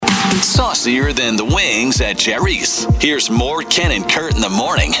Saucier than the wings at Jerry's. Here's more Ken and Kurt in the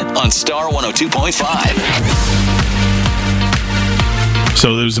morning on Star 102.5.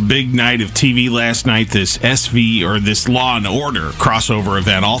 So there was a big night of TV last night, this this Law and Order crossover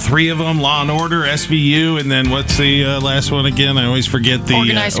event. All three of them, Law and Order, SVU, and then what's the last one again? I always forget the...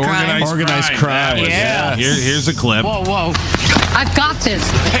 Organized crime. Organized crime. Yeah. Here's a clip. Whoa. I've got this.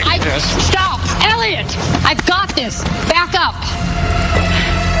 Stop! Elliot! I've got this. Back up.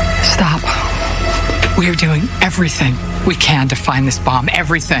 Stop. We're doing everything we can to find this bomb.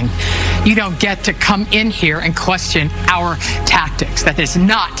 Everything. You don't get to come in here and question our tactics. That is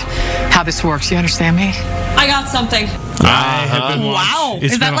not how this works. You understand me? I got something. Wow.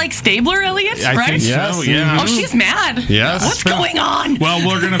 Is that like Stabler, Elliot? I think so, yeah. Oh, she's mad. Yes. What's going on? Well,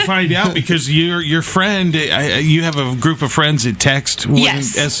 we're going to find out because your friend, you have a group of friends that text.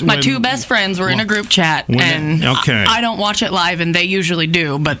 My two best friends were in a group chat, and I don't watch it live, and they usually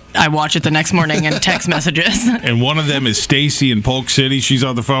do, but I watch it the next morning in text messages. And one of them is Stacy in Polk City. She's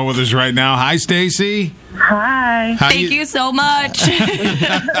on the phone with us right now. Hi, Stacy. Hi. Thank you so much. So,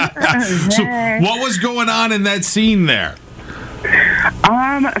 what was going on in that scene there?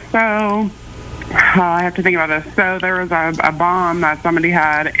 I have to think about this. So there was a bomb that somebody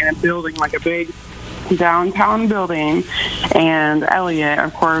had in a building, like a big downtown building, and Elliot,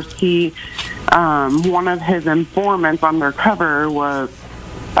 of course, he, one of his informants undercover was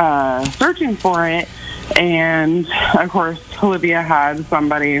searching for it, and of course, Olivia had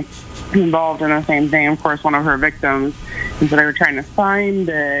somebody involved in the same thing, of course, one of her victims, and so they were trying to find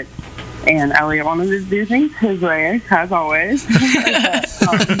it. And Elliot wanted to do things his way, as always. But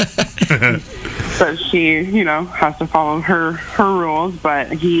she, has to follow her rules.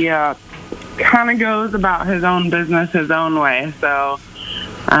 But he kind of goes about his own business his own way. So,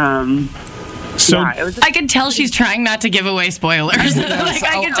 I can tell she's trying not to give away spoilers.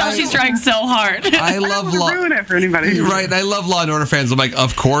 I can tell she's trying so hard. I love ruin it for anybody. Right, I love Law and Order fans. I'm like,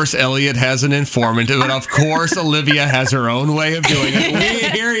 of course, Elliot has an informant, but of course, Olivia has her own way of doing it. We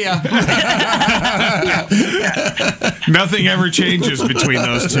hear ya. Nothing ever changes between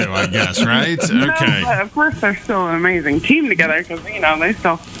those two, I guess, right? Okay. But of course, they're still an amazing team together because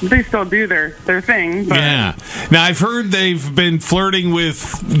they still do their thing. But. Yeah. Now I've heard they've been flirting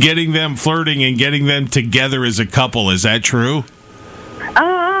with getting them flirting and getting them together as a couple. Is that true?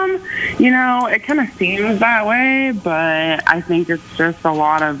 It kind of seems that way, but I think it's just a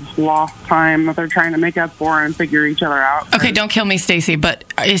lot of lost time that they're trying to make up for and figure each other out. Okay, don't kill me, Stacy, but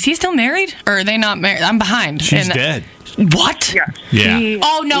is he still married? Or are they not married? I'm behind. She's dead. What? Yeah.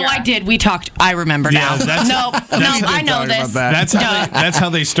 I did. We talked. I remember now. I know this. That's how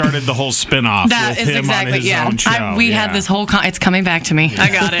they started the whole spinoff. That with is him exactly, on his own show. We had this whole... it's coming back to me.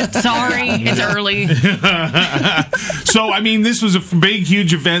 I got it. Sorry. It's early. So, this was a big,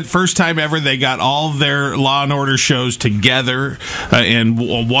 huge event. First time ever they got all of their Law and Order shows together in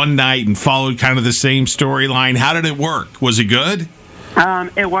one night and followed kind of the same storyline. How did it work? Was it good?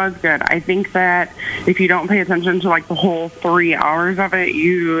 It was good. I think that if you don't pay attention to the whole 3 hours of it,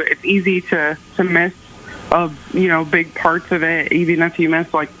 it's easy to miss big parts of it, even if you miss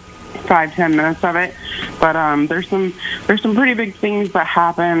 5-10 minutes of it. But there's some pretty big things that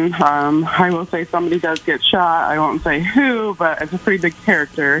happen. I will say somebody does get shot. I won't say who, but it's a pretty big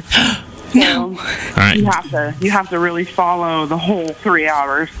character. So all right. you have to really follow the whole 3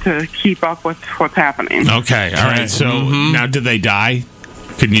 hours to keep up with what's happening. Okay, all right. So now, did they die?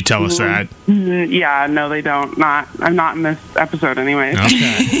 Can you tell us that? Yeah, no, they don't. I'm not in this episode anyway.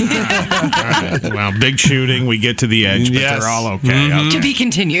 Okay. All right. Well, big shooting. We get to the edge, but they're all okay. To be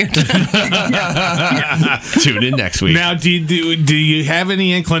continued. Tune in next week. Now, do you have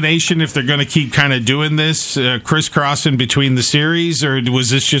any inclination if they're going to keep kind of doing this crisscrossing between the series, or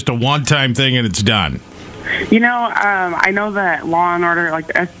was this just a one-time thing and it's done? I know that Law and Order, like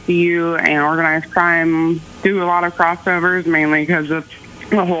the SVU and Organized Crime, do a lot of crossovers, mainly because of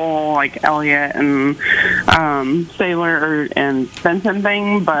the whole Elliot and Sailor and Benson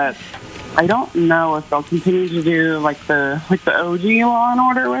thing, but I don't know if they'll continue to do the OG Law and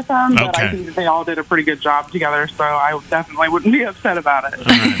Order with them, but I think that they all did a pretty good job together, so I definitely wouldn't be upset about it. All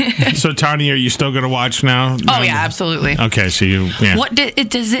right. So, Tanya, are you still going to watch now? Oh, yeah, absolutely. Okay, so What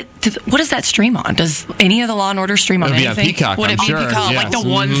does that stream on? Does any of the Law and Order stream on anything? Peacock, Would it be Peacock? Yes. The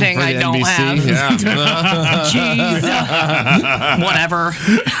one thing I don't NBC. have. Yeah. Jeez. Whatever.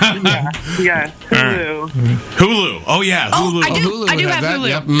 Yeah. Hulu. Hulu. Oh, yeah, Hulu. I do have Hulu.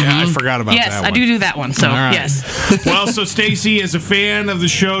 Yep. Yeah, I forgot forgot about that one. Yes, I do that one. So, right. yes. Well, so Stacey, as a fan of the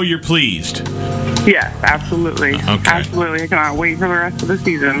show, you're pleased. Yes, absolutely. Okay. Absolutely. I cannot wait for the rest of the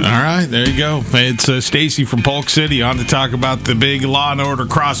season. All right, there you go. It's Stacey from Polk City on to talk about the big Law and Order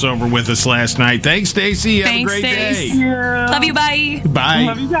crossover with us last night. Thanks, Stacey. Have a great day. Yeah. Love you. Bye. Bye.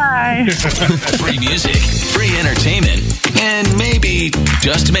 Love you guys. Free music, free entertainment, and maybe,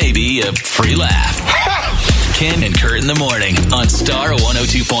 just maybe, a free laugh. Ken and Kurt in the morning on Star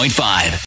 102.5.